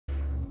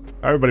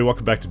Hi everybody,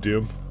 welcome back to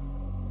Doom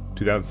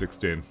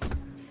 2016.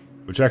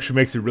 Which actually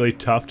makes it really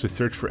tough to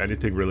search for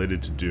anything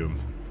related to Doom.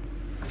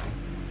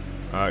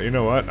 You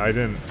know what? I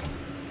don't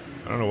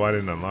know why I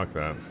didn't unlock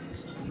that.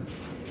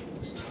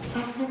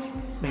 Access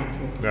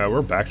granted. No,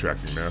 we're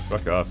backtracking now.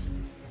 Fuck off.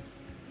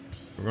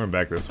 We're going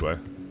back this way.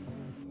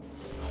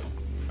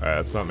 Alright,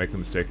 let's not make the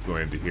mistake of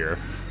going into here.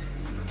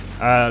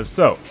 I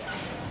think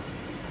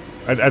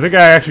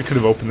I actually could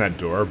have opened that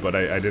door, but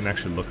I didn't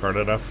actually look hard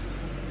enough.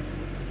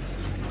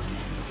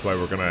 That's why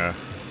we're gonna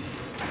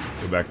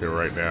go back there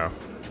right now.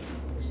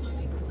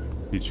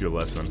 Teach you a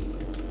lesson.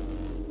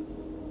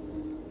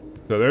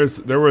 So there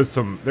was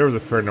a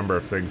fair number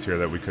of things here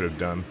that we could have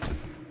done.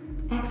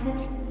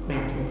 Access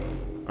granted.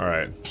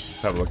 Alright,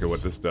 let's have a look at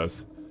what this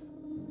does.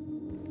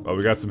 Well,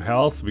 we got some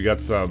health, we got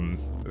some,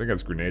 I think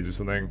that's grenades or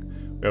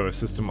something. We have a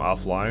system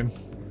offline.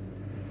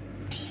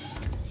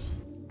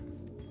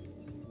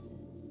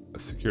 A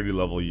security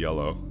level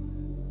yellow.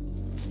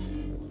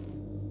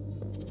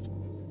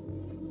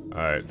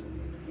 Alright.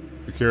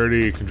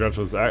 Security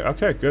credentials.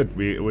 Okay, good.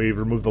 We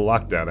removed the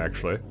lockdown,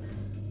 actually.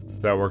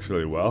 That works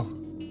really well.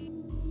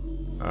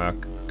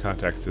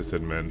 Contact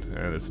sysadmin. And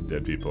there's some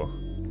dead people.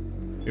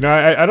 You know,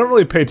 I don't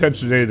really pay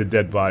attention to any of the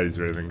dead bodies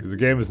or anything, because the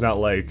game is not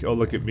like, oh,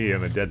 look at me,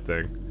 I'm a dead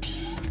thing.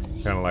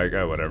 Kind of like,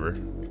 oh, whatever.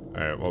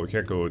 Alright, well, we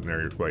can't go in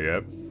there quite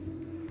yet.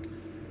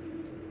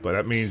 But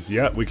that means,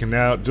 yeah, we can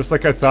now, just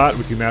like I thought,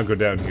 we can now go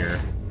down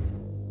here.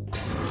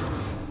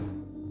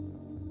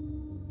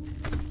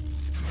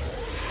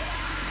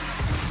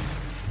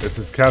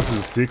 This counts as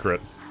a secret.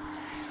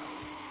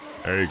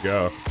 There you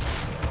go.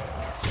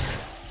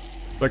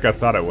 It's like I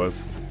thought it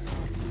was.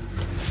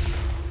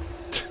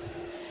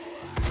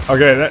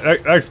 Okay,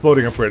 that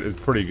exploding upgrade is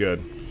pretty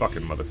good.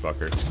 Fucking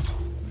motherfucker.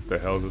 What the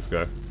hell is this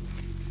guy?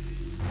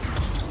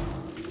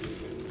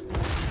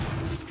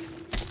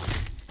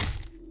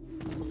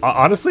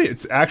 Honestly,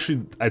 it's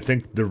actually, I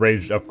think, the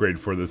ranged upgrade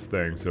for this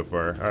thing so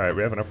far. Alright,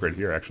 we have an upgrade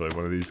here, actually.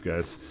 One of these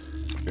guys.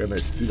 Got a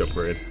nice suit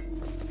upgrade.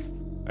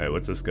 Alright,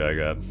 what's this guy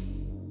got?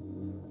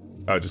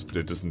 Oh,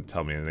 it doesn't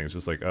tell me anything. It's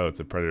just like, oh, it's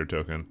a predator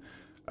token.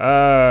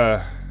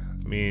 I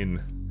mean,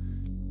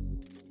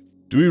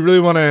 do we really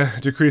want to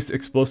decrease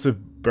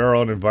explosive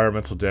barrel and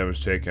environmental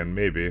damage taken?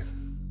 Maybe.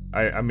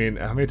 I mean,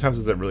 how many times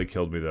has that really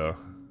killed me, though?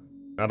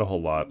 Not a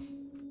whole lot.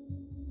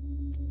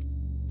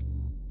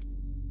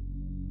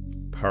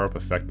 Power up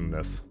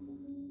effectiveness.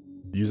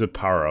 Use a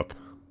power up.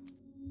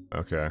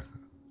 Okay.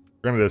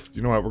 We're gonna just,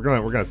 you know what? We're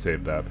gonna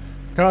save that.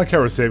 Kind of like how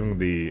we're saving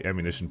the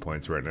ammunition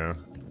points right now.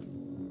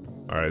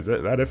 Alright, is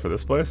that it for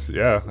this place?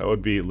 Yeah, that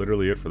would be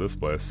literally it for this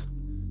place.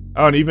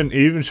 Oh, and it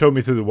even showed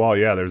me through the wall,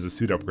 yeah, there's a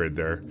suit upgrade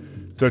there.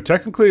 So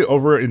technically,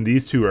 over in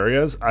these two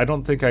areas, I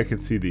don't think I can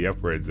see the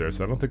upgrades there,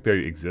 so I don't think they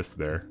exist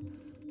there.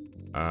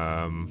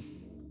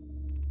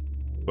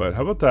 But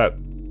how about that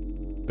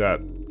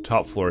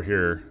top floor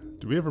here?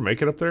 Did we ever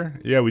make it up there?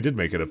 Yeah, we did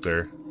make it up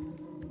there,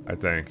 I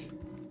think.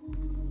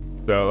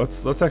 So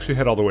let's actually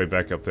head all the way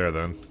back up there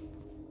then.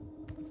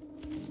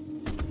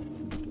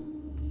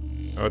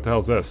 Oh, what the hell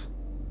is this?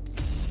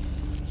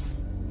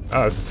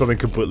 Oh, this is something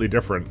completely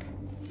different.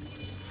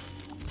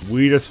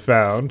 We just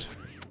found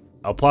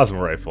a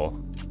plasma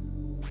rifle.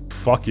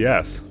 Fuck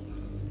yes.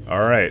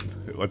 Alright,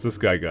 what's this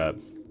guy got?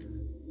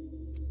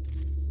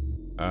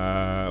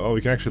 Well,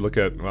 we can actually look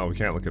at, well, we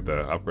can't look at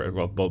the upgrade.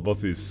 Well,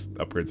 both these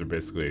upgrades are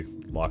basically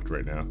locked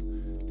right now.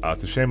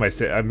 It's a shame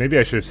maybe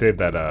I should have saved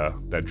that,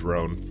 that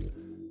drone.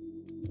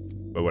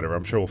 But whatever,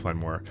 I'm sure we'll find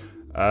more.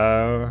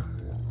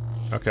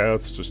 Okay,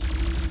 let's just,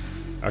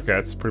 okay,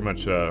 that's pretty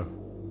much, an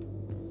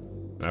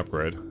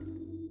upgrade.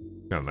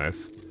 Kinda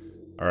nice.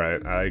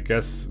 Alright, I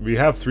guess we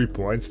have 3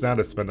 points now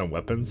to spend on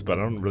weapons, but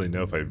I don't really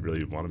know if I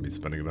really want to be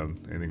spending it on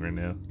anything right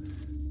now.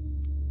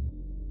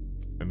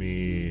 I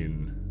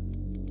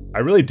mean, I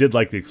really did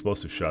like the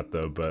explosive shot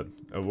though, but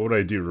what would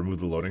I do?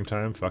 Remove the loading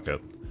time? Fuck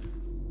it.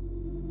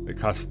 It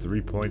costs 3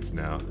 points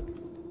now.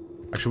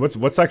 Actually,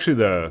 what's actually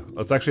the...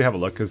 Let's actually have a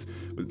look, because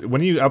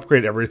when you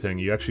upgrade everything,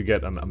 you actually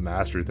get a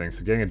mastery thing.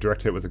 So getting a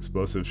direct hit with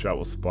explosive shot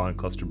will spawn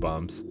cluster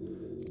bombs.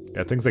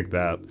 Yeah, things like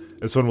that.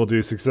 This one will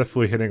do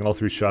successfully hitting all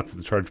 3 shots of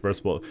the charge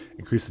burst will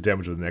increase the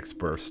damage of the next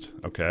burst.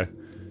 Okay.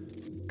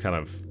 Kind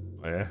of,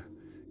 yeah.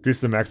 Increase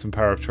the maximum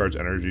power of charge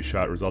energy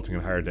shot, resulting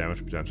in higher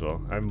damage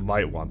potential. I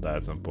might want that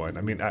at some point.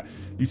 I mean,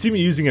 you see me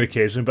using it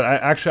occasionally, but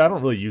I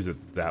don't really use it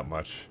that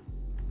much.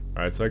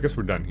 Alright, so I guess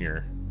we're done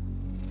here.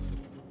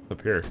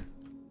 Up here.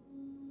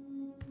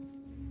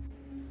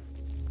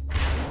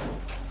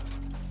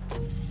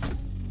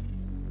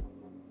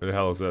 Where the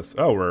hell is this?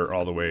 Oh, we're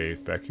all the way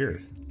back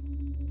here.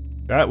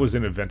 That was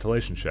in a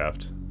ventilation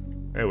shaft.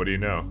 Hey, what do you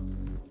know?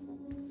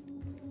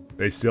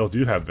 They still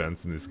do have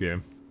vents in this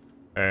game.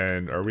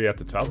 And are we at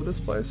the top of this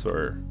place,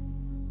 or...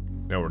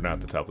 No, we're not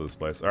at the top of this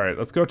place. Alright,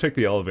 let's go take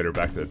the elevator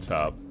back to the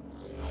top.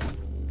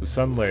 So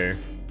suddenly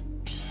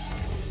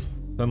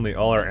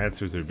all our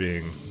answers are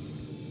being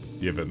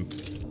given.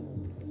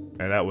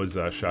 And that was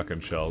shotgun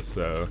shells,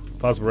 so...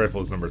 Plasma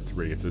rifle is number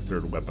 3, it's a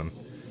 3rd weapon.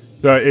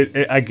 So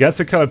I guess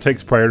it kind of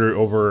takes priority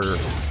over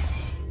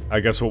I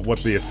guess what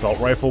the assault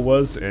rifle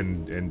was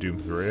in Doom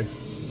 3.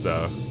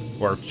 So,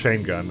 or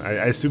chain gun.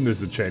 I assume there's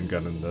the chain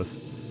gun in this.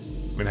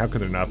 I mean, how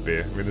could there not be?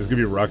 I mean, there's gonna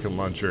be a rocket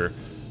launcher.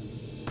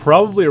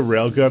 Probably a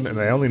railgun, and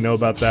I only know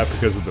about that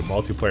because of the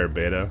multiplayer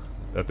beta,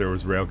 that there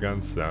was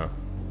railguns, so...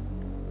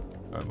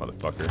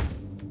 motherfucker.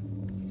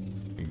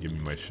 You can give me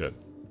my shit.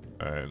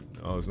 Alright.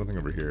 Oh, there's nothing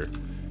over here.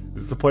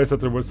 Is this the place that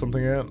there was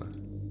something at?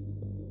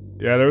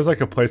 Yeah, there was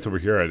like a place over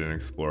here I didn't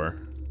explore.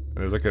 And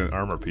there's like an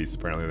armor piece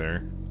apparently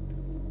there.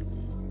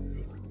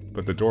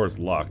 But the door is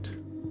locked.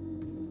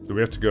 So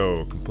we have to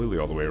go completely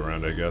all the way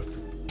around, I guess.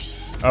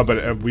 Oh,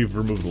 but we've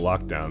removed the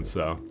lockdown,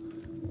 so...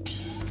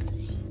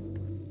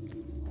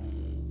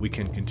 we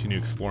can continue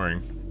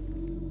exploring.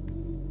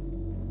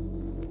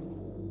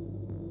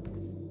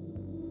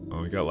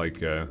 Oh, we got like,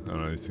 I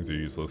don't know, these things are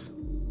useless.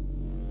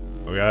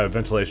 Oh, we got a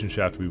ventilation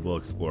shaft we will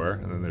explore,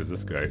 and then there's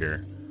this guy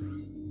here.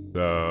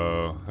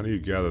 So, how do you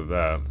gather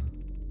that?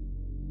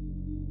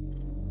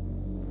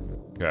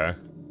 Okay.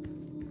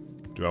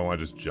 Do I want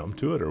to just jump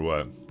to it, or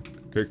what?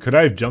 Could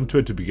I have jumped to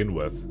it to begin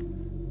with?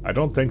 I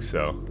don't think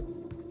so.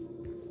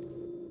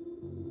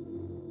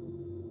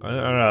 I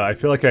don't know, I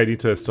feel like I need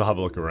to still have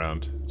a look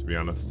around, to be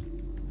honest.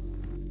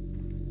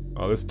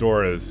 Oh, this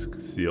door is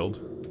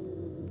sealed.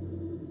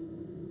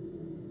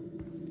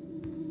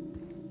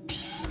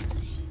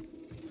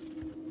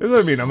 Here's what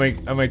I mean.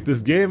 I'm like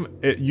this game.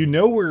 You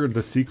know where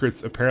the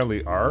secrets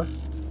apparently are.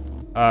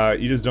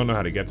 You just don't know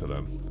how to get to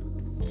them.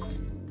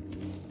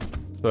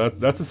 So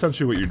that's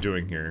essentially what you're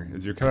doing here.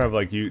 Is you're kind of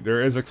like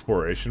there is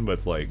exploration, but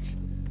it's like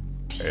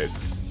it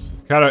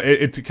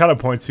kind of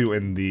points you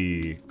in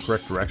the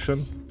correct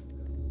direction.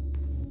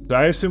 So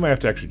I assume I have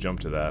to actually jump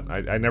to that.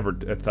 I never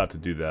thought to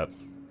do that.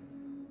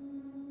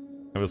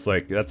 I was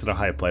like, that's in a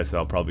high place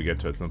I'll probably get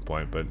to at some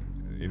point, but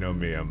you know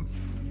me, I'm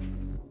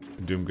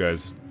Doom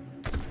guys.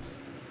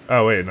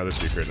 Oh wait, another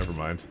secret, never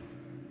mind.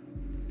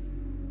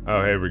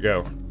 Oh, here we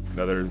go.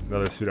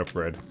 Another suit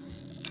upgrade.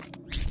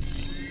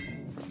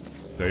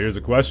 So here's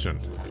a question.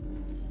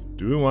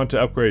 Do we want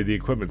to upgrade the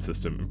equipment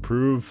system?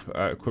 Improve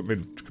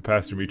equipment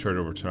capacity recharge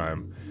over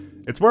time.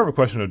 It's more of a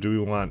question of do we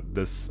want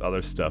this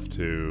other stuff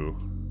to...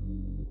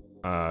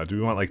 do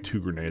we want like 2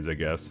 grenades, I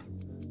guess?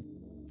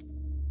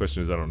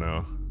 Question is, I don't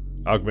know.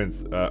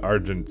 Augments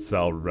Argent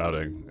cell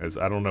routing. As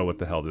I don't know what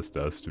the hell this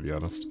does, to be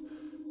honest.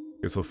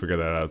 Guess we'll figure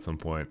that out at some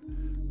point.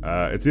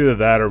 It's either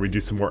that or we do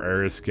some more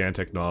area scan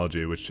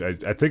technology, which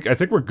I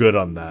think we're good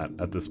on that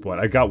at this point.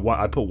 I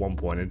put 1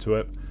 point into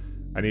it.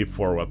 I need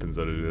 4 weapons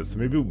though to do this. So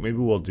maybe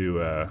we'll do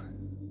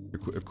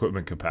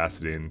equipment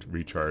capacity and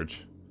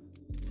recharge.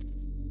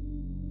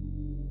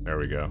 There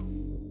we go.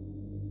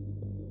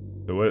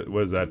 So what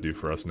does that do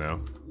for us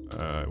now?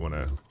 I want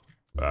to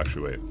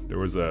actually wait. There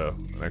was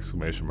an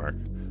exclamation mark.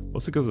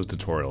 Mostly because of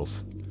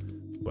tutorials.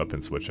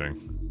 Weapon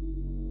switching.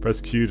 Press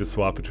Q to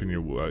swap between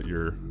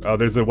your oh,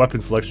 there's a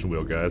weapon selection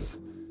wheel, guys.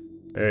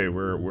 Hey,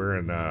 we're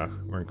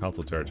in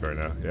console territory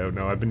now. Yeah,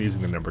 no, I've been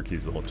using the number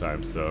keys the whole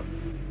time, so.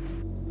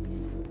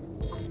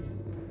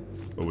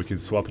 But we can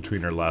swap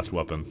between our last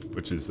weapon,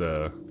 which is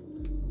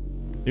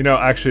you know,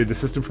 actually the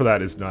system for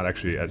that is not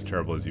actually as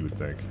terrible as you would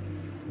think.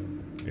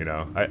 You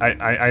know,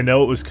 I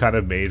know it was kind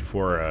of made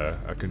for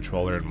a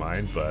controller in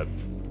mind, but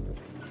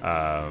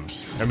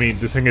I mean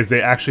the thing is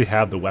they actually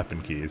have the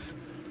weapon keys.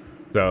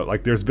 So,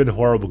 like, there's been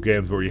horrible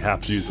games where you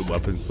have to use the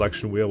weapon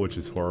selection wheel, which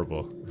is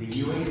horrible. The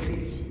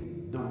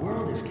UAC. The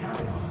world is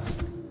counting on us.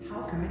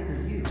 How committed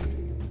are you?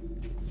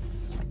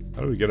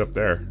 How do we get up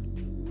there?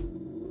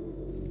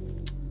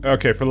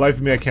 Okay, for the life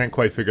of me, I can't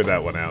quite figure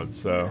that one out,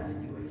 so...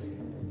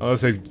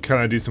 Unless I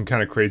kind of do some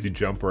kind of crazy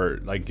jump or,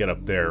 like, get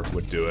up there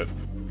would do it.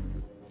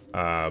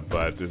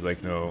 But there's,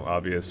 like, no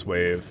obvious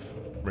way of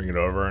bringing it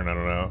over, and I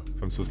don't know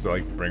if I'm supposed to,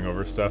 like, bring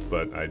over stuff,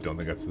 but I don't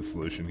think that's the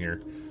solution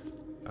here.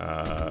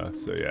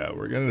 So yeah,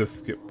 we're gonna just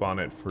skip on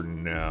it for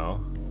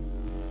now.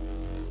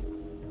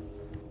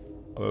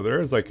 Although there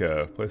is like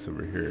a place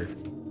over here.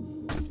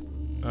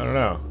 I don't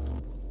know.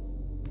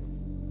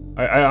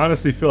 I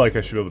honestly feel like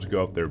I should be able to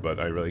go up there, but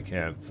I really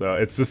can't. So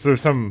it's just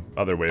there's some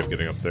other way of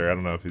getting up there. I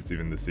don't know if it's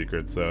even the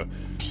secret. So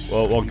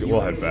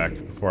we'll head back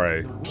before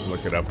I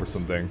look it up or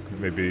something.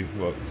 Maybe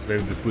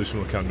the solution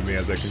will come to me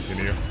as I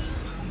continue.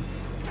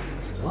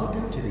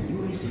 Welcome to the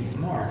UAC's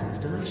Mars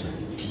installation,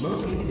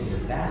 located in the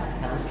vast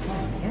Hellas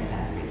Plain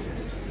impact basin.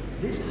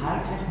 This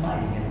high-tech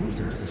mining and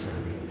research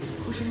facility is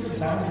pushing the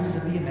boundaries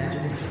of the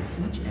imagination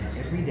each and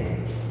every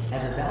day.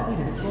 As a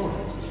valued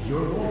employee, your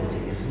loyalty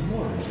is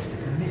more than just a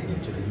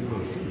commitment to the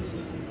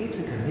UAC. It's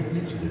a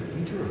commitment to the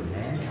future of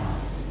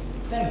mankind.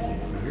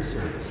 Thank you for your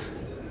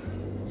service.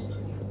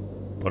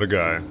 What a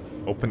guy.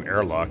 Open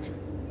airlock.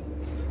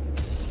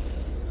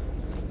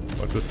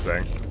 What's this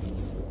thing?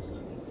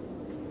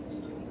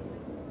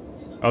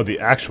 Oh,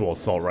 the actual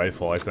assault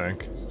rifle, I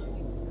think.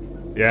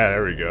 Yeah,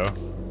 there we go.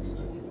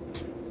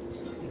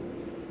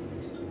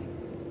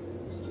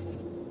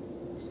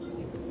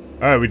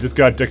 Alright, we just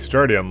got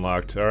dexterity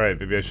unlocked. Alright,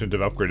 maybe I shouldn't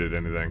have upgraded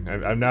anything.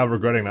 I'm now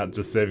regretting not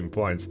just saving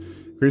points.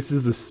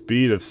 Increases the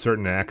speed of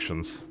certain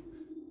actions.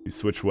 You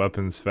switch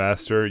weapons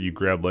faster, you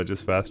grab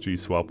ledges faster, you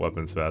swap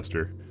weapons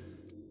faster.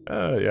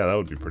 Yeah, that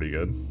would be pretty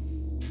good.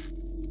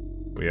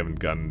 We haven't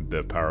gotten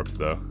the power-ups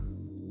though.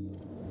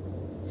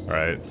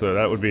 Alright, so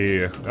that would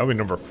be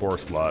number 4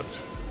 slot.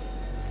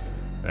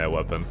 That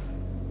weapon.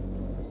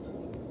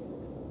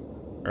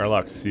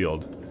 Airlock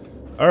sealed.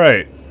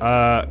 Alright,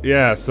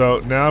 yeah, so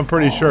now I'm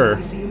pretty sure.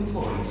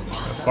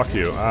 Fuck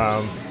you.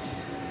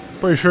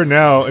 Pretty sure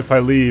now if I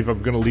leave,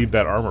 I'm gonna leave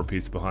that armor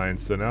piece behind.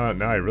 So now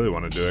I really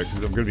want to do it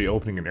because I'm gonna be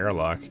opening an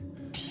airlock.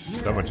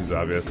 That much is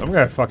obvious. I'm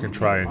gonna fucking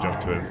try and jump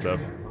to it and stuff.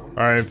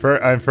 Alright,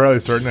 I'm fairly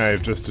certain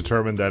I've just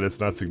determined that it's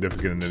not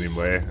significant in any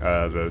way,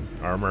 the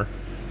armor.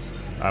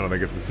 I don't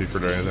think it's a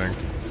secret or anything.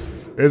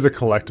 It is a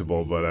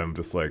collectible, but I'm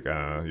just like,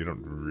 you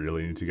don't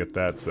really need to get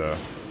that, so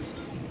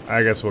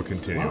I guess we'll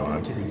continue on.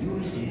 Welcome to the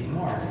UAC's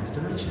Mars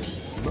installation,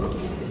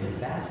 located in the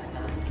vast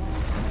Ellis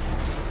planet.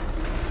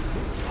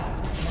 This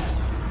high-tech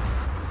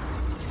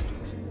network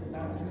pushing the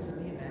boundaries of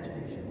the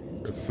imagination.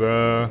 Let's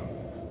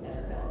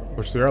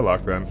push the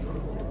airlock then.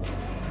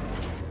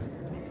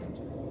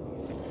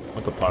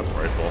 What's a plasma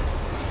rifle?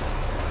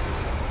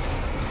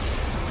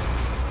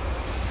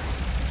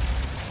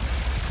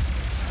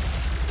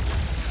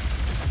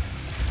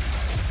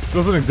 This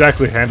doesn't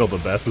exactly handle the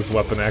best, this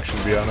weapon, actually,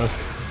 to be honest.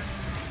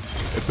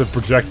 It's a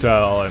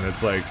projectile, and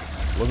it's like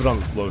a little bit on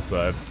the slow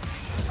side.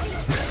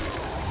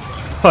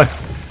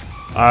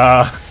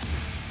 I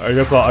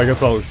guess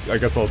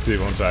I'll see,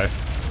 won't I?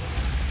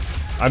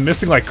 I'm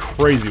missing like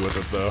crazy with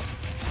it though.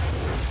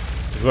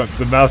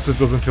 The mouse just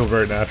doesn't feel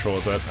very natural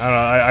with it. I don't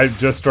know. I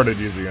just started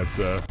using it,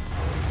 so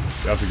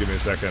you have to give me a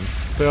second.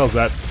 What the hell is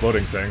that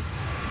floating thing?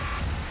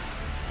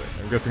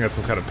 I'm guessing that's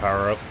some kind of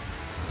power up.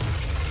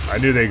 I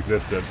knew they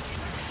existed.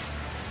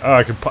 Oh,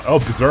 I can. Oh,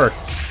 berserk.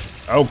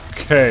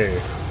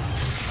 Okay.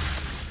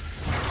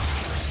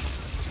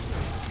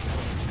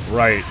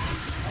 Right.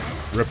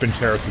 Rip and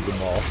tear through the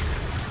mall.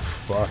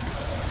 Fuck.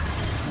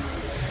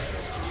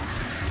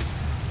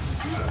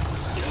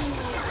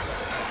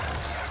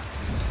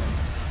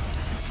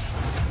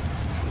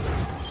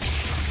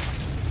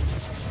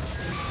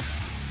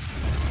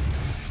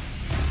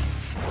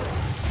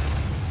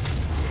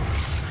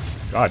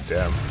 God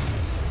damn.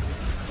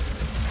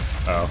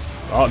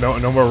 Oh,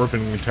 no more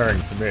ripping and tearing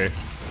for me.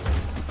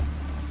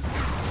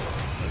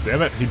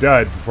 Damn it, he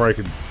died before I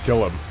could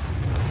kill him.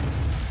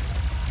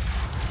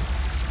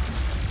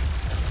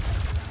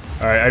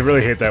 Alright, I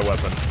really hate that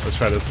weapon. Let's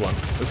try this one.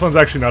 This one's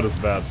actually not as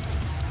bad.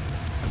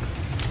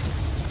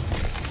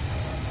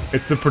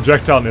 It's the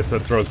projectileness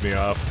that throws me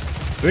off.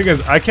 The thing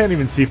is, I can't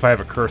even see if I have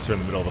a cursor in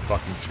the middle of the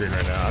fucking screen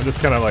right now. I'm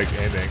just kind of like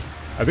aiming.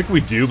 I think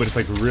we do, but it's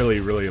like really,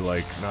 really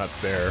like not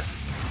there.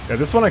 Yeah,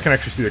 this one I can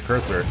actually see the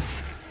cursor.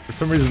 For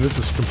some reason, this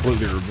just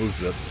completely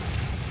removes it.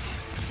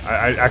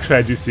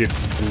 I do see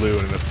it's blue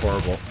and it's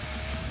horrible.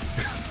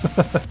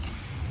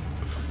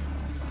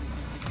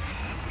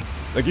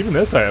 Like even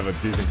this I have a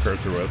decent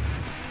cursor with.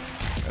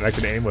 And I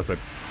can aim with it.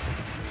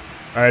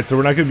 Alright, so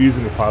we're not going to be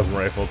using the plasma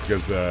rifle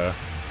because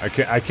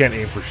I can't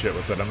aim for shit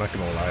with it, I'm not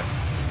going to lie.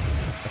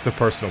 That's a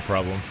personal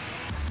problem.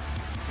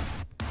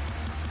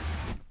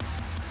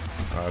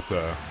 Oh, that's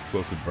a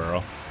explosive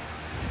barrel.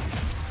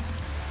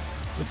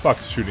 What the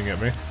fuck's shooting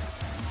at me?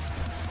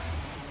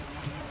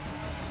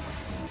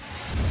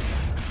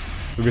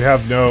 So we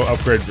have no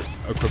upgrade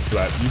equipped for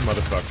that, you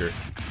motherfucker.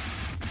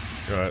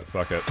 Alright,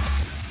 fuck it.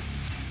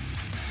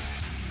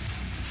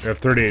 We have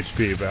 30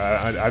 HP, but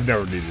I've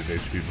never needed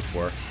HP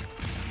before.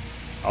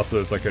 Also,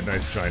 there's like a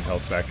nice giant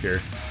health back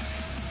here.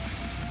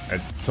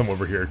 And some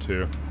over here,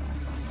 too.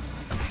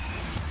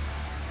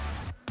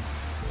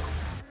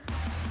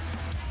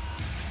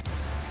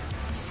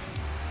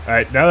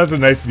 Alright, now that the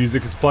nice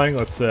music is playing,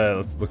 let's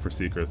look for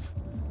secrets.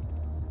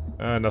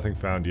 Nothing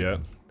found yet.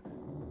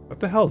 What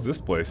the hell is this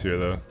place here,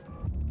 though?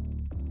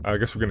 I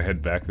guess we're gonna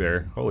head back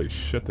there. Holy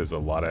shit, there's a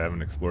lot I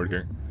haven't explored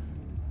here.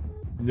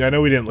 Yeah, I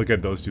know we didn't look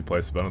at those two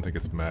places, but I don't think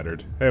it's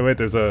mattered. Hey, wait,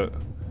 there's a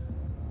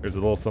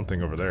little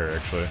something over there,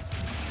 actually.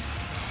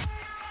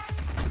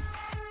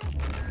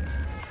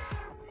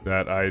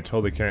 That I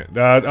totally can't...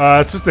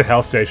 it's just a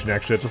health station,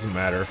 actually. It doesn't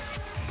matter.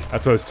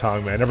 That's what it's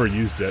telling me. I never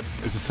used it.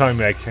 It's just telling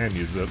me I can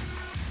use it.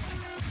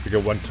 Like a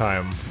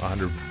one-time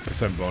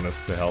 100% bonus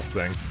to health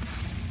thing.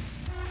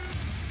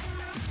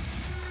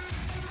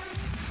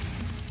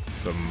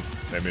 Some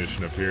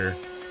ammunition up here.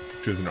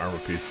 Choose an armor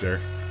piece there.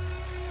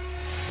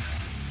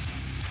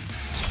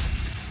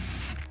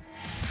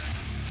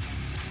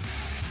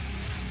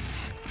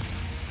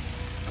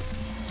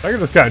 I can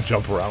just kind of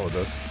jump around with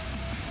this.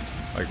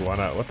 Like, why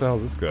not? What the hell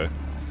is this guy?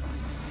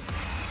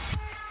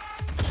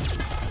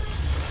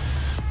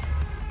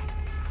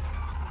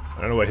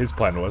 I don't know what his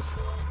plan was.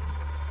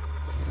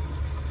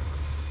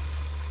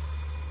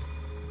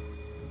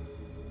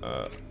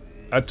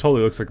 That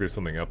totally looks like there's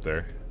something up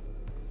there.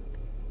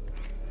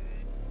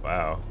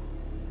 Wow.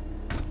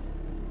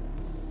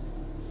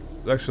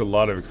 There's actually a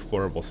lot of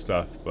explorable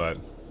stuff, but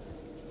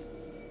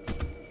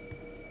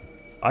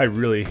I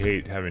really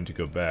hate having to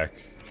go back.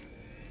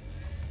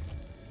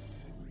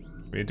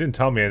 I mean, it didn't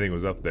tell me anything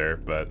was up there,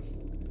 but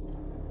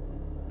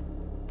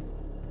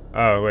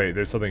Oh wait,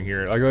 there's something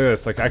here. Like, look at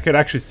this. Like I could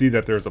actually see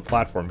that there's a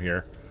platform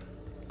here.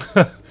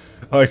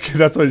 Like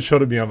that's what it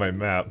showed me on my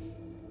map.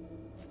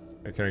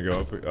 Can I go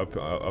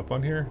up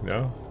on here?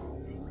 No.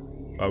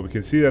 We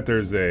can see that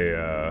there's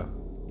a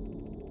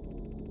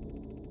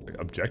like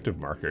objective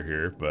marker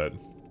here, but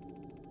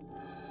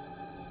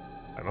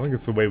I don't think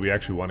it's the way we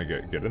actually want to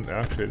get in.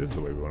 Actually, it is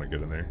the way we want to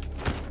get in there.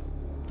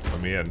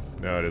 Let me in.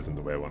 No, it isn't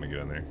the way I want to get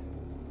in there.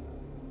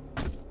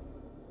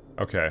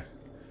 Okay.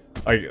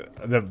 Like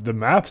the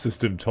map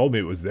system told me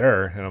it was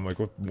there, and I'm like,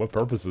 what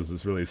purpose does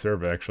this really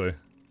serve? Actually,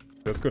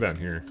 let's go down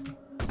here.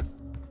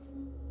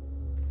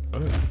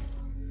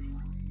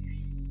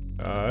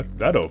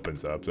 That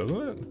opens up,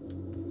 doesn't it?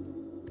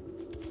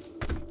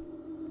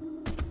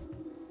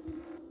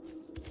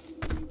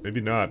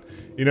 Maybe not.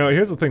 You know,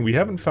 here's the thing. We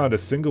haven't found a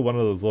single one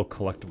of those little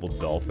collectible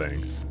bell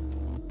things.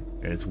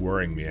 And it's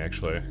worrying me,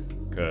 actually.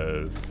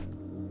 Because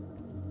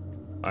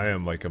I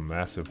am like a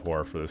massive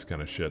whore for this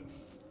kind of shit.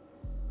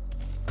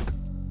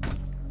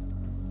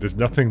 There's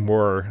nothing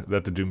more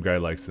that the Doom guy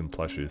likes than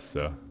plushies,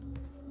 so...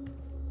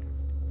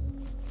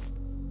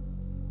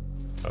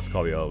 Let's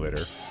call the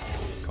elevator.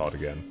 Call it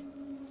again.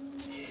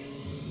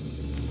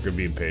 I'm gonna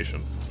be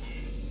impatient.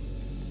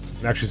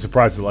 I'm actually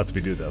surprised it lets me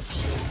do this.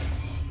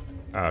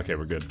 Ah, okay,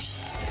 we're good.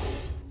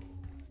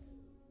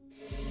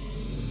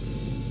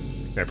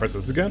 Can I press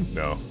this again?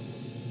 No.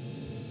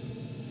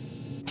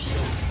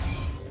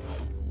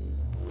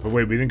 But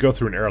wait, we didn't go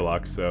through an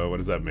airlock, so what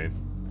does that mean?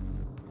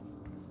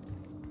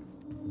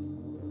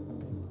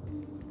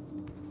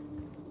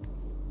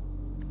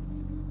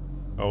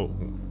 Oh,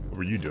 what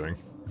were you doing?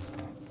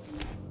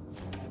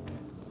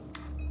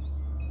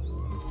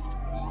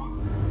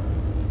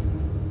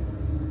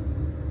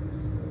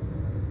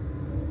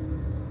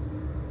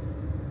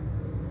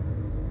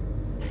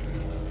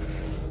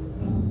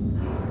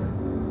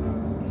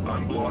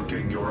 I'm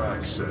blocking your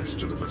access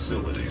to the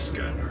facility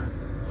scanner.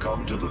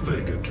 Come to the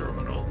Vega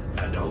terminal,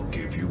 and I'll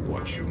give you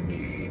what you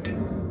need.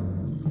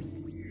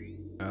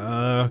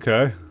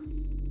 Okay.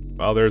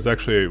 Well, there's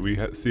actually we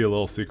see a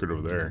little secret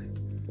over there.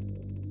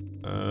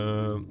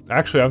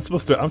 Actually, I'm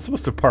supposed to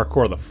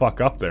parkour the fuck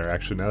up there.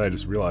 Actually, now that I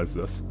just realized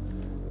this,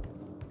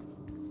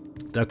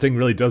 that thing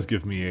really does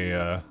give me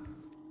a.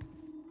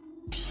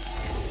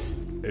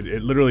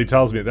 It literally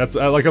tells me that's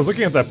like I was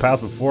looking at that path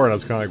before, and I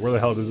was kind of like, where the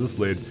hell does this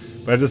lead?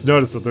 But I just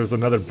noticed that there's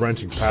another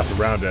branching path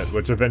around it,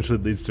 which eventually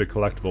leads to a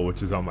collectible,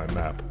 which is on my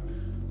map.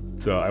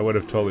 So I would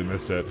have totally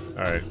missed it.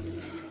 All right.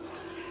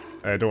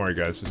 Don't worry,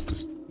 guys.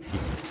 Just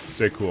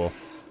stay cool.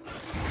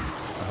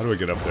 How do I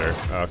get up there?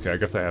 Okay, I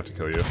guess I have to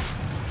kill you.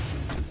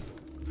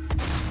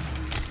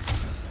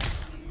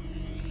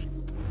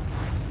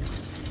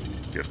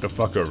 Get the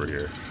fuck over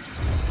here.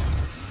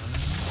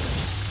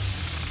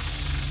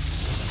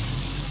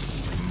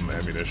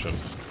 Ammunition.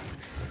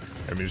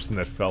 Ammunition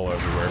that fell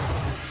everywhere.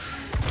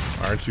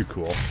 Aren't you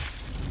cool?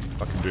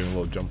 Fucking doing a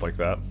little jump like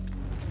that.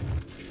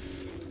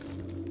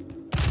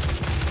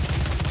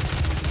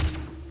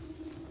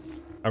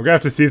 I'm gonna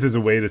have to see if there's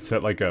a way to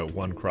set like a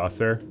one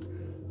crosshair.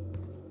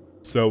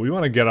 So we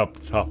want to get up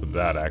the top of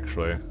that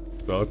actually.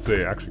 So let's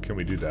see, actually can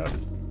we do that?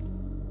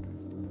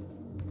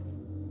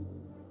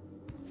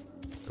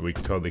 We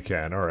totally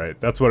can, alright.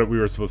 That's what we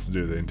were supposed to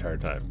do the entire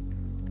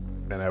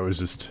time. And I was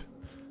just...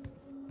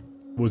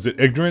 Was it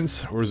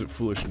ignorance or was it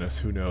foolishness?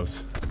 Who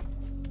knows?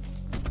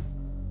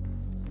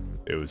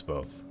 It was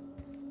both.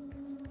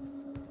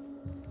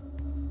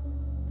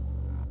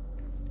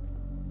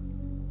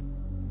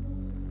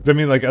 I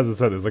mean, like, as I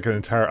said, there's like an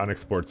entire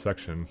unexplored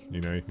section.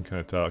 You know, you can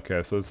kind of tell.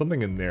 Okay, so there's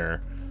something in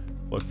there.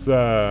 Let's,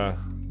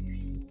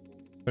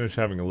 finish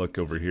having a look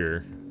over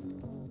here.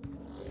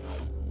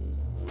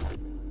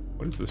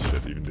 What does this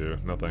shit even do?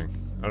 Nothing.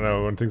 I don't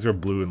know, when things are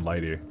blue and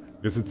lighty.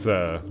 I guess it's,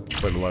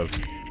 quite a lot of...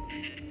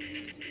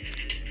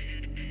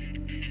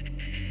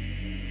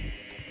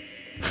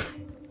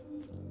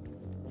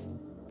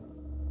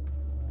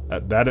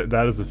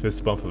 That is the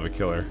fist bump of a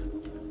killer.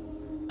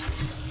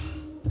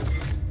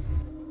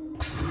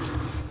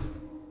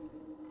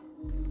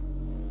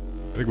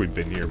 I think we've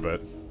been here,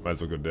 but might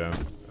as well go down.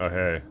 Oh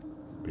hey,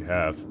 we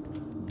have.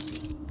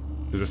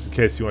 So just in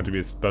case you want to be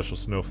a special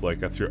snowflake,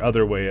 that's your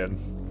other way in.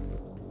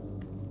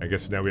 I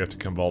guess now we have to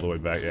come all the way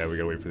back. Yeah, we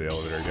gotta wait for the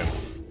elevator again.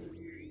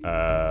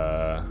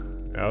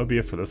 That'll be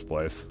it for this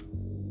place.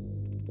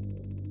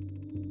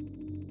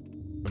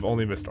 I've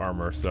only missed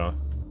armor, so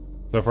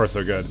far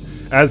so good.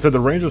 As I said, the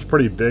range was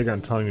pretty big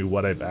on telling me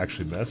what I've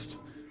actually missed.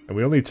 And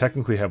we only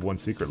technically have one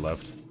secret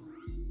left.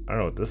 I don't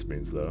know what this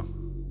means, though.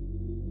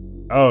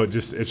 Oh,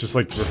 it's just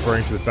like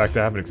referring to the fact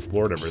I haven't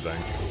explored everything.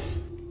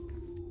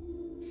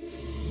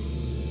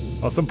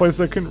 Well, some place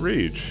I couldn't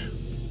reach.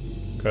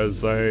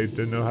 Because I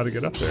didn't know how to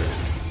get up there.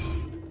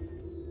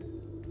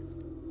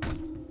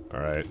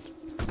 Alright.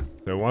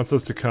 So it wants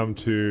us to come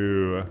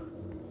to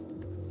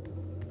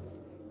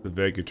the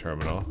Vega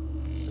terminal.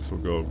 Guess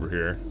we'll go over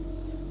here.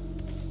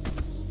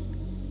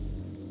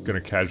 Gonna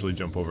casually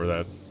jump over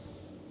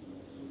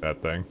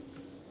that thing.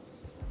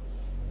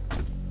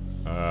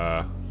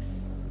 I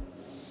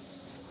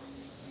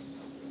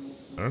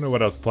don't know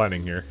what I was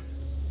planning here.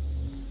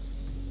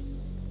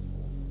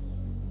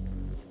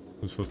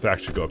 supposed to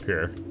actually go up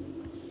here.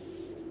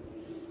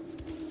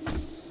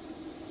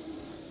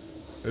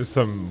 There's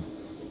some...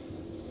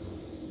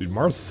 Dude,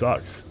 Mars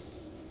sucks.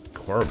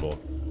 Horrible.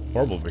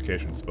 Horrible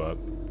vacation spot.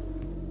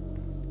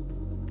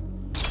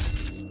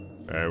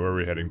 Alright, where are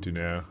we heading to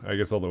now? I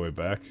guess all the way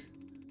back.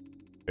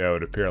 Yeah, it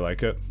would appear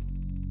like it.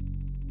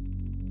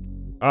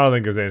 I don't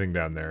think there's anything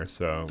down there,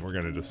 so we're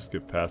gonna just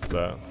skip past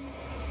that.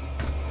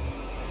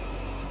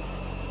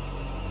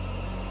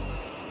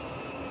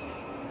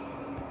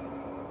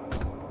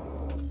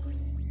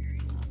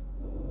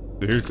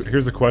 So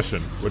here's a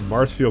question. Would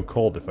Mars feel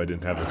cold if I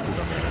didn't have this suit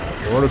on right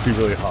now? Or would it be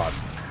really hot?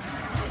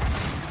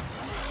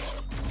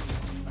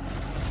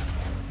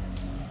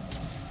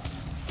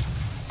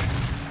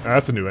 Ah,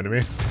 that's a new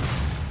enemy.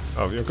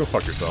 Oh, yeah, go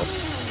fuck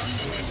yourself.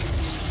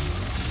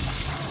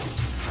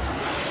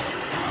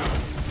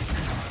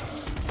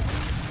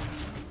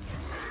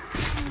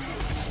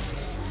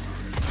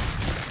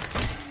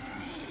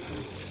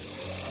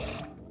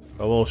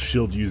 A little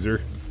shield user.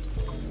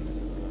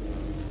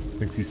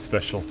 Thinks he's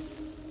special.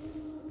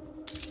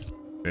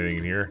 Anything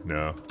in here?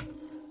 No.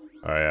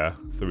 Oh yeah,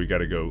 so we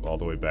gotta go all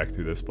the way back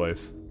through this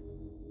place.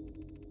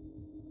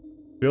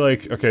 I feel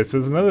like, okay, so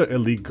there's another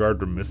elite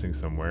guard we're missing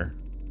somewhere.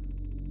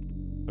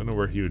 I don't know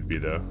where he would be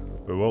though,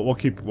 but we'll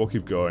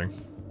keep going.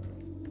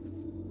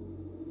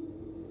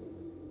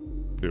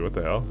 Dude, what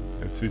the hell?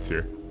 I have suits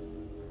here.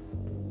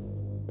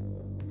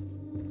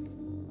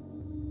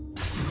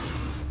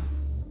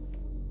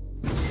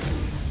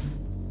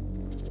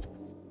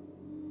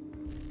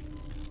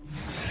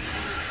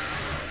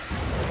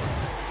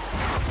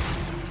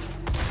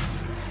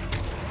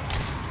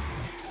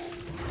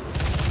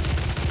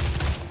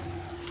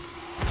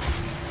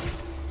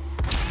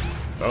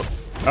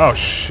 Oh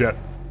shit.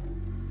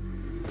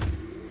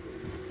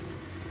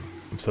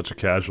 I'm such a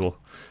casual.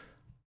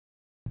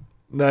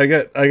 No,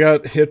 I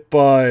got hit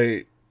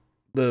by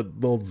the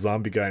little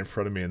zombie guy in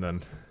front of me and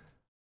then...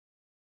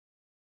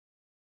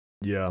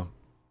 Yeah.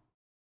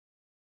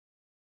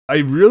 I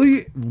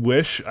really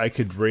wish I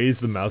could raise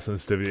the mouse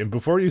sensitivity. And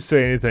before you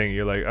say anything,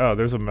 you're like, oh,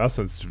 there's a mouse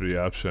sensitivity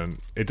option.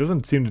 It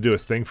doesn't seem to do a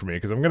thing for me,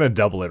 because I'm gonna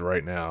double it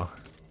right now.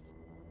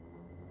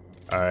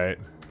 Alright.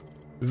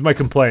 This is my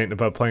complaint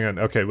about playing on...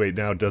 Okay, wait,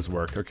 now it does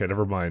work. Okay,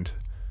 never mind.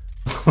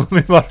 Let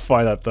me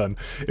modify that then.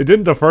 It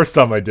didn't the first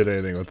time I did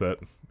anything with it.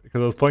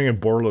 Because I was playing in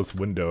borderless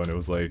window and it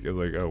was like,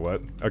 oh,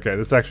 what? Okay,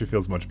 this actually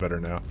feels much better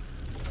now.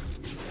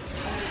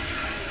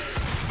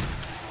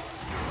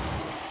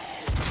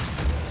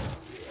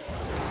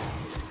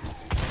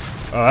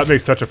 Oh, that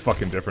makes such a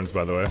fucking difference,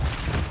 by the way.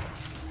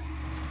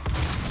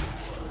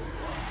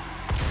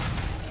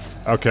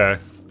 Okay.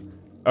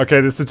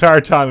 Okay, this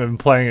entire time I've been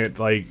playing it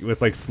like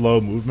with like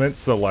slow movement,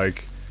 so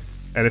like,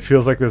 and it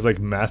feels like there's like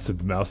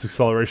massive mouse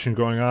acceleration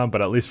going on,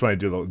 but at least when I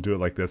do it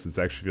like this, it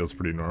actually feels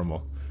pretty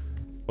normal.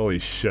 Holy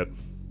shit.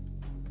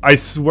 I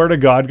swear to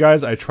God,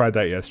 guys, I tried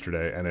that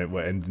yesterday and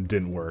it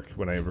didn't work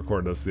when I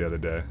recorded this the other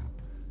day.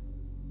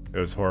 It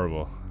was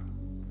horrible.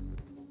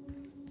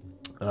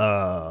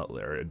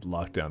 Larry,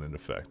 lockdown in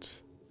effect.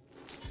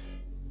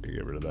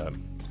 Get rid of that.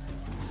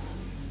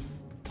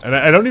 And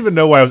I don't even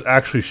know why I was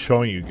actually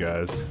showing you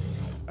guys.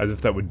 As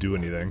if that would do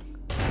anything.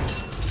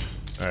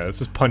 Alright, let's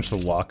just punch the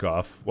lock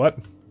off. What?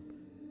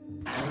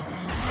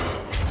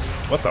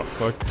 What the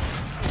fuck?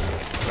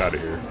 Get out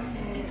of here.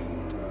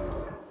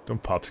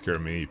 Don't pop scare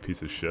me, you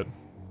piece of shit.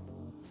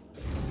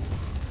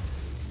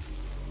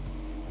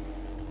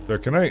 There,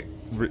 can I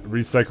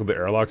recycle the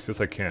airlocks? Yes,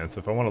 I can. So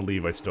if I want to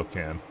leave, I still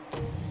can.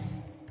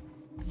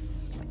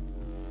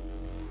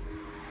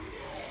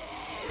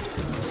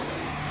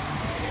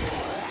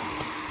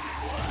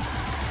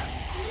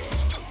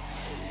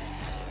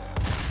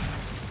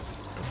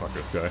 Fuck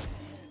this guy.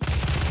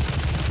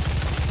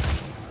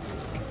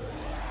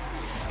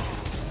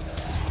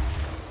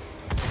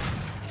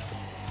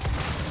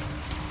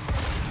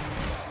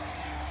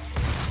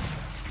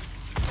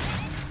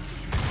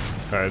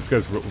 Alright, this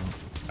guy's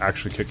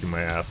actually kicking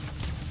my ass.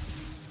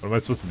 What am I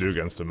supposed to do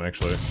against him,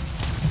 actually?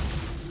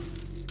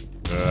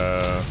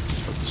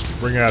 Let's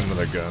bring out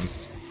another gun.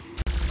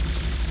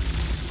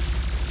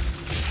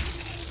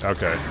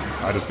 Okay,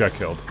 I just got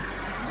killed.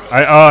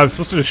 I'm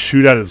supposed to just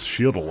shoot at his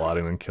shield a lot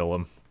and then kill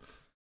him.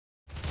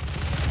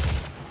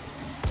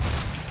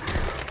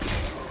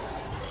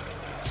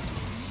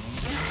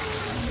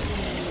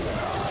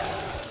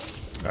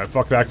 Alright,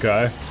 fuck that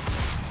guy.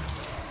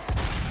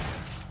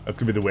 That's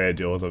gonna be the way I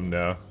deal with him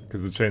now,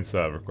 because the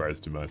chainsaw requires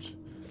too much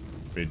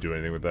for me to do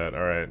anything with that.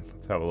 Alright,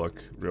 let's have a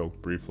look real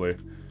briefly.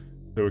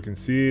 So we can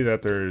see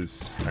that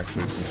there's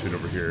actually some shit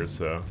over here,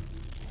 so...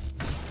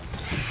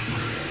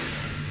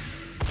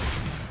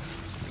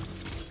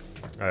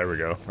 There we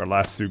go, our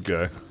last suit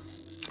guy. I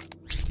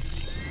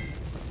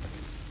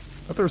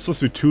thought there were supposed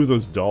to be 2 of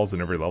those dolls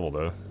in every level,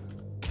 though.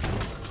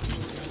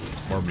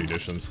 More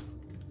munitions.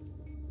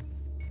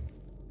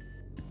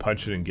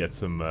 Punch it and get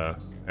some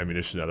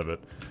ammunition out of it.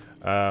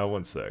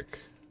 One sec.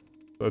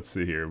 Let's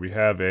see here. We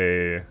have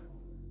a... I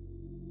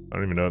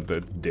don't even know the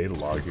data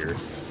log here.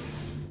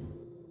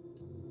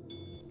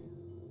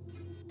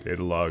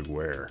 Data log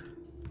where?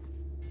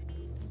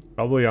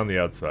 Probably on the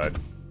outside.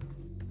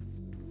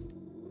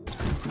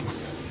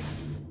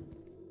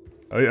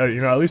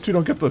 You know, at least we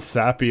don't get the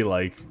sappy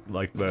like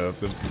the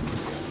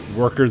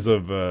workers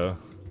of. Oh,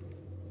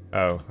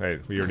 hey,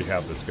 we already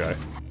have this guy.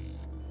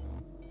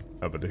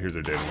 Oh, but here's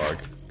our data log.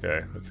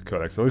 Okay, that's a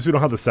codex. At least we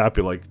don't have the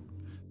sappy like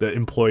the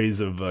employees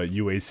of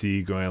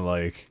UAC going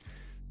like,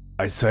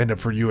 I signed up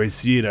for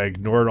UAC and I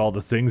ignored all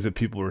the things that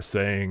people were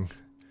saying,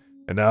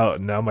 and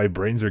now my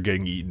brains are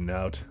getting eaten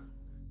out.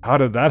 How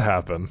did that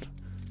happen?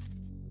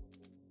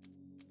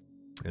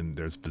 And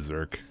there's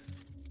Berserk.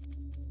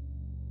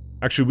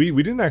 Actually,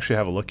 we didn't actually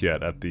have a look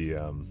yet at the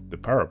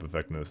power-up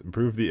effectiveness.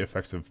 Improve the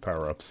effects of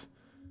power-ups.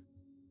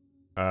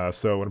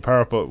 So when a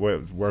power-up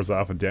wears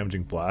off, a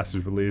damaging blast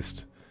is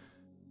released.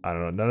 I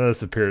don't know.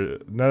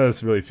 None of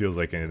this really feels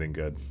like anything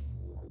good.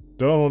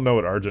 Don't know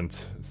what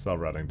Argent cell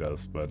routing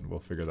does, but we'll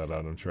figure that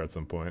out, I'm sure, at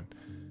some point.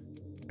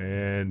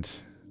 And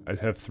I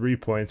have 3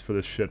 points for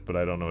this shit, but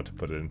I don't know what to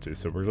put it into.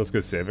 So let's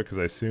go save it, because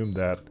I assume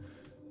that...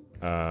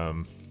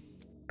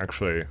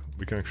 actually,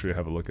 we can actually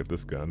have a look at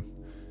this gun.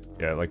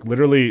 Yeah, like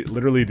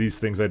literally these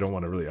things I don't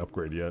want to really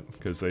upgrade yet,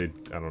 because I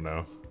don't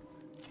know.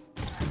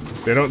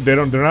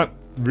 They're not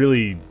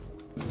really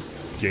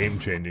game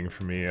changing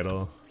for me at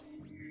all.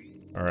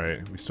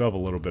 Alright, we still have a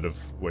little bit of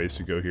ways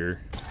to go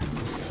here.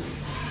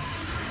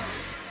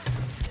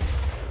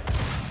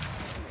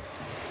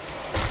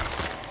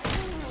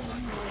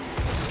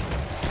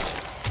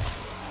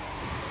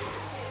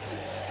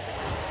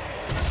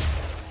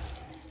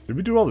 Did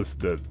we do all this?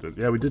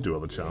 Yeah, we did do all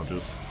the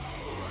challenges.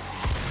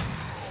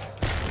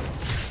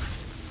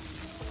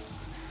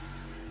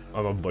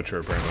 I'm a butcher,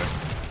 apparently.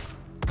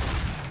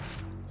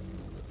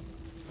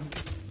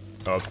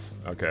 Oops.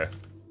 Okay.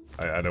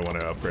 I don't want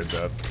to upgrade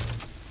that.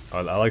 I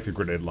like the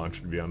grenade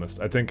launcher, to be honest.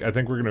 I think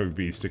we're gonna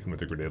be sticking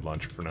with the grenade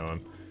launcher for now on.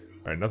 All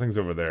right, nothing's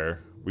over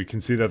there. We can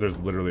see that there's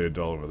literally a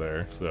doll over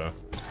there. So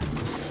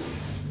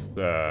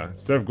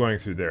instead of going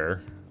through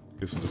there, I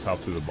guess we'll just hop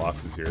through the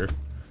boxes here,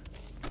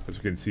 as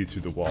we can see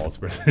through the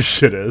walls where this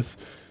shit is.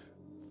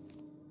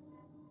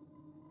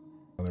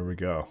 Oh, there we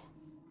go.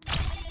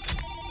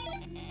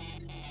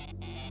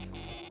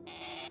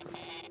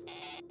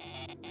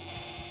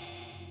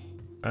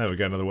 Ah, we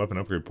got another weapon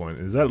upgrade point.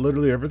 Is that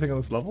literally everything on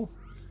this level?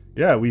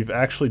 Yeah, we've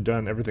actually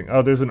done everything.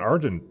 Oh, there's an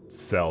Argent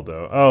cell,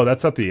 though. Oh,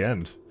 that's at the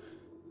end.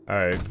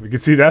 Alright, we can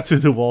see that through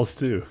the walls,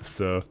 too.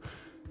 So,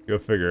 go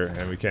figure.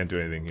 And we can't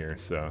do anything here,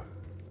 so...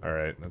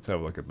 Alright, let's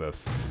have a look at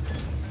this.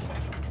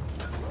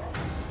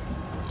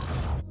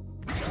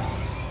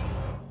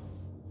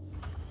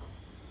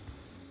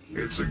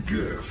 It's a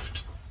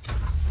gift.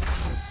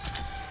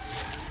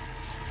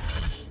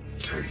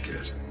 Take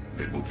it.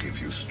 It will give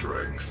you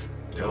strength.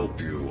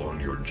 Help you on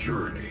your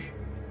journey,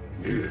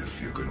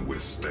 if you can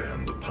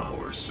withstand the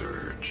power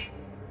surge.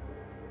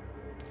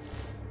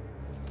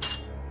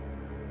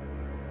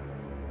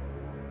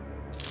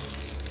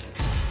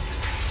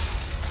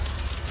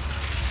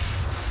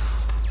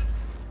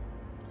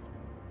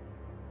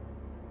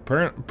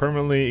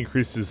 Permanently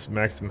increases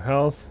maximum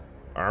health,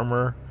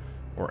 armor,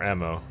 or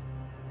ammo.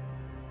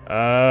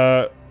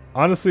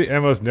 Honestly,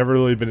 ammo's never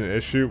really been an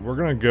issue. We're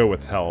gonna go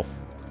with health.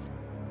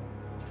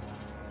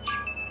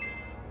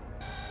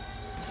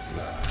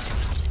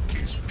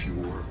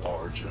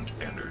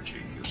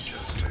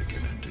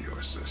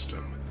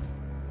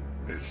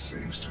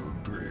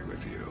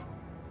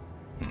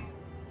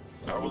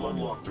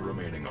 Unlock the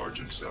remaining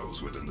Argent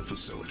cells within the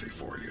facility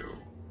for you.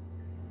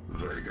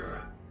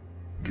 Vega,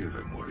 give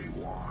him what he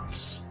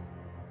wants.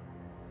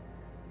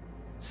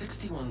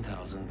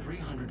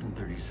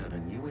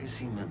 61,337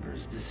 UAC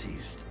members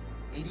deceased.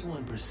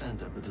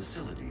 81% of the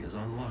facility is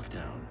on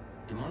lockdown.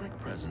 Demonic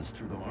presence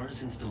through the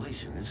Mars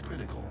installation is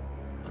critical.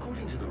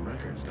 According to the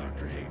records,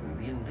 Dr. Hayden,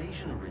 the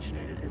invasion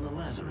originated in the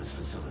Lazarus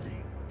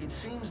facility. It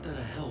seems that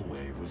a hell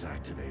wave was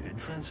activated,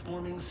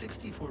 transforming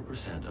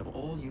 64% of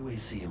all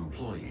UAC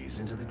employees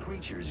into the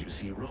creatures you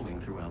see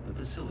roaming throughout the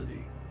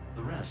facility.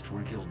 The rest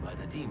were killed by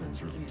the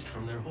demons released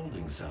from their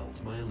holding cells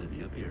by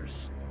Olivia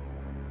Pierce.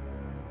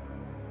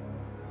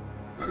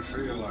 I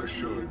feel I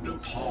should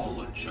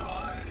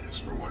apologize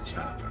for what's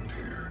happened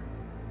here.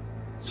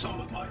 Some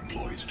of my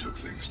employees took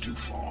things too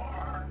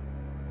far.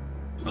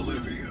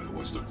 Olivia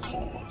was the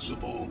cause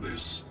of all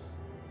this,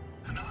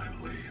 and I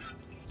believe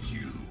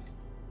you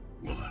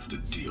will have to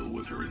deal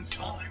with her in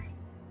time.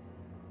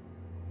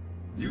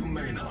 You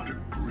may not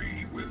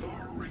agree with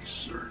our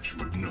research,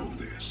 but know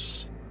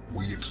this.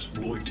 We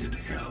exploited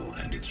Hell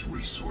and its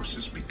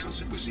resources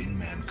because it was in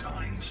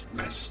mankind's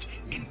best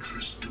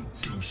interest to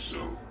do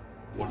so.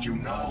 What you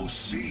now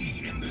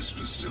see in this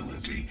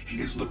facility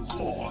is the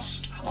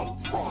cost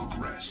of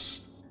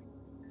progress.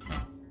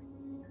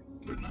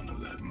 But none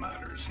of that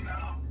matters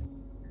now.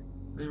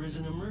 There is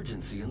an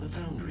emergency in the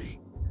foundry.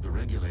 The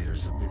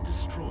regulators have been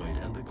destroyed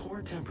and the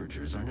core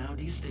temperatures are now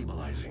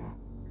destabilizing.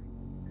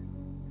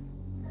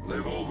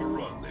 They've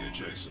overrun the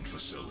adjacent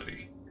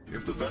facility.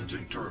 If the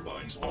venting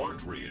turbines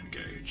aren't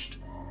re-engaged,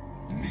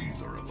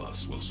 neither of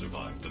us will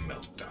survive the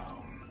meltdown.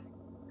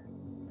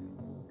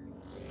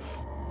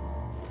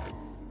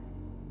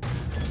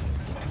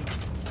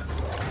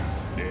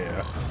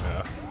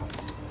 Yeah.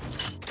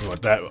 I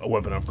want that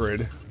weapon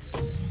upgrade.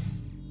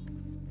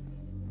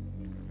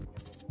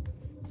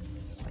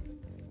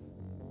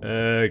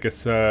 I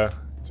guess we're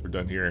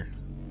done here.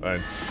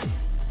 Fine.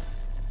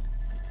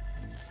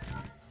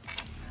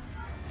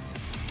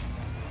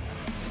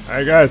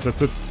 Alright guys,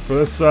 that's it for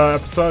this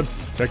episode.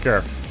 Take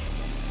care.